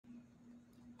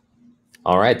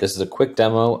All right, this is a quick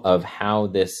demo of how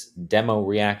this demo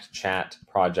React chat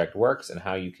project works and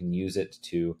how you can use it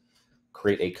to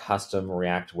create a custom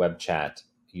React web chat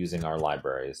using our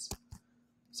libraries.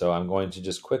 So I'm going to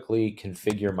just quickly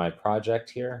configure my project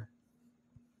here.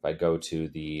 If I go to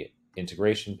the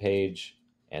integration page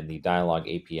and the dialog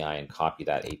API and copy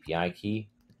that API key,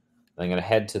 I'm going to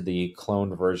head to the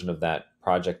cloned version of that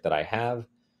project that I have,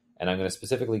 and I'm going to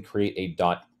specifically create a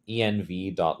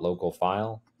 .env.local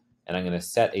file, and I'm going to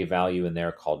set a value in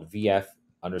there called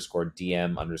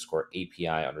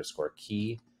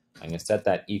vf_dm_API_key. I'm going to set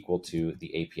that equal to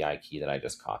the API key that I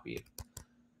just copied.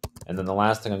 And then the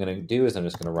last thing I'm going to do is I'm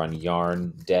just going to run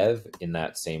yarn dev in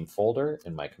that same folder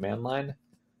in my command line,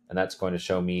 and that's going to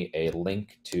show me a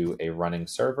link to a running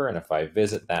server. And if I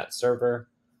visit that server,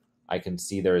 I can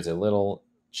see there is a little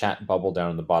chat bubble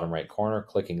down in the bottom right corner.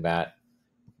 Clicking that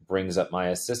brings up my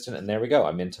assistant, and there we go.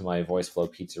 I'm into my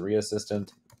Voiceflow Pizzeria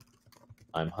assistant.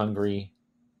 I'm hungry,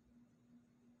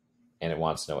 and it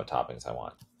wants to know what toppings I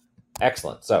want.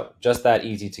 Excellent. So just that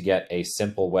easy to get a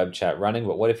simple web chat running,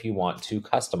 but what if you want to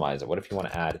customize it? What if you want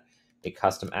to add a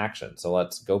custom action? So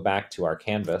let's go back to our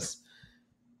canvas,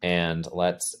 and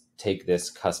let's take this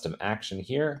custom action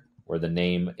here where the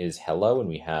name is hello and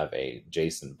we have a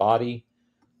JSON body.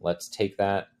 Let's take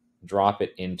that, drop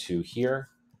it into here,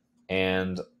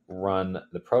 and run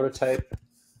the prototype.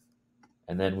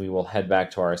 And then we will head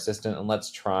back to our assistant, and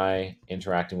let's try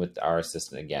interacting with our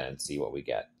assistant again and see what we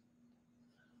get.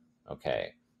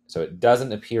 Okay, so it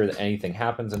doesn't appear that anything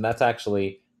happens, and that's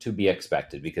actually to be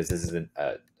expected because this is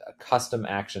a custom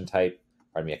action type,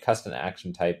 pardon me, a custom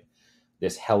action type.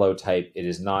 This hello type, it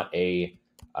is not a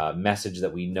message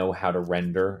that we know how to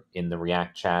render in the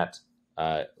React chat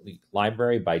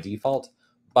library by default,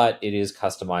 but it is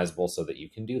customizable so that you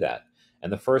can do that.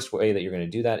 And the first way that you're going to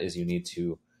do that is you need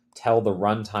to tell the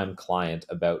runtime client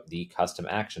about the custom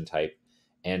action type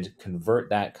and convert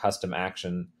that custom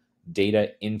action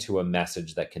data into a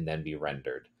message that can then be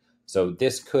rendered. So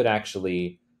this could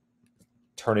actually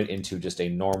turn it into just a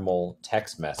normal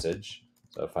text message.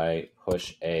 So if I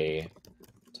push a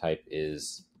type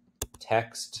is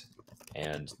text,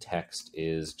 and text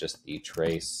is just the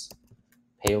trace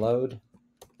payload.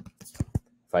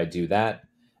 If I do that,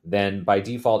 then by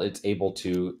default, it's able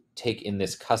to take in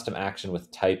this custom action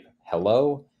with type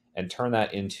hello and turn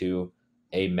that into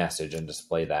a message and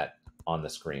display that on the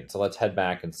screen. So let's head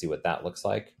back and see what that looks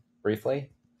like briefly.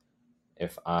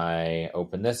 If I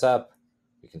open this up,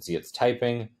 you can see it's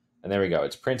typing, and there we go.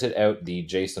 It's printed out the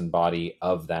JSON body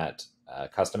of that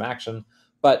custom action,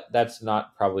 but that's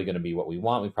not probably going to be what we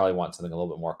want. We probably want something a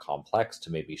little bit more complex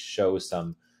to maybe show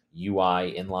some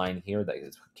UI inline here that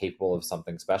is capable of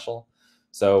something special.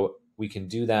 So we can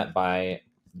do that by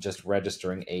just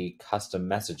registering a custom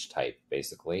message type,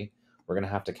 basically. We're going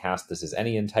to have to cast this as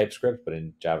any in TypeScript, but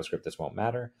in JavaScript, this won't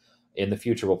matter. In the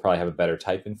future, we'll probably have a better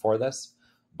typing for this.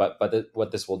 But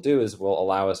what this will do is will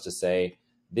allow us to say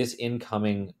this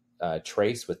incoming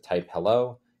trace with type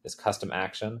hello, this custom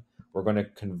action, we're going to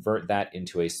convert that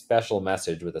into a special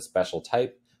message with a special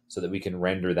type so that we can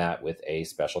render that with a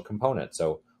special component.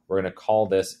 So we're going to call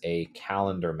this a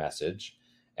calendar message.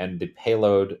 And the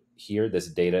payload here, this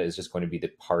data, is just going to be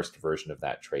the parsed version of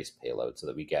that trace payload so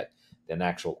that we get an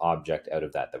actual object out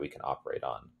of that we can operate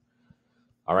on.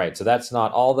 All right, so that's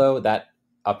not all, though. That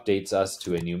updates us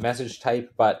to a new message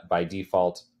type, but by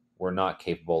default, we're not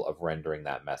capable of rendering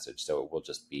that message. So it will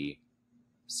just be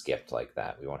skipped like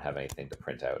that. We won't have anything to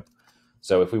print out.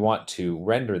 So if we want to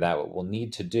render that, what we'll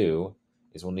need to do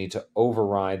is we'll need to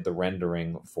override the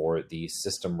rendering for the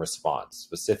system response,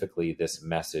 specifically this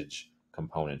message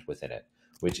component within it,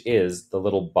 which is the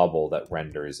little bubble that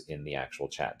renders in the actual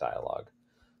chat dialog.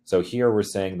 So here we're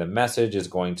saying the message is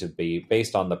going to be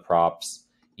based on the props,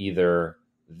 either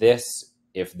this,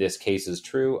 if this case is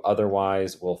true,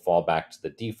 otherwise we'll fall back to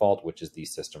the default, which is the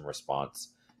system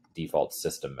response default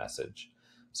system message.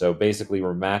 So basically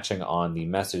we're matching on the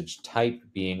message type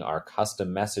being our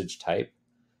custom message type,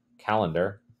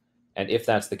 calendar. And if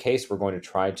that's the case, we're going to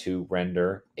try to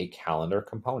render a calendar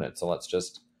component. So let's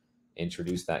just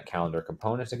introduce that calendar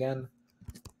component again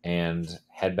and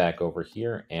head back over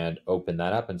here and open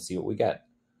that up and see what we get.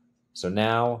 So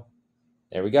now,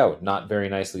 there we go. Not very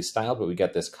nicely styled, but we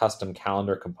get this custom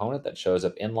calendar component that shows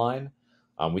up inline.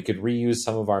 We could reuse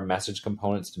some of our message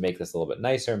components to make this a little bit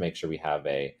nicer, make sure we have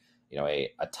a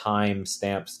time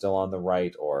stamp still on the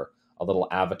right or a little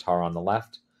avatar on the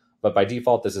left. But by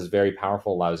default, this is very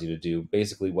powerful, allows you to do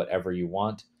basically whatever you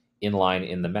want inline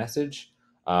in the message,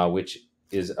 which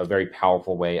is a very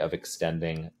powerful way of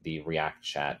extending the React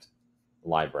Chat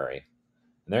library.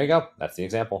 And there you go. That's the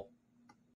example.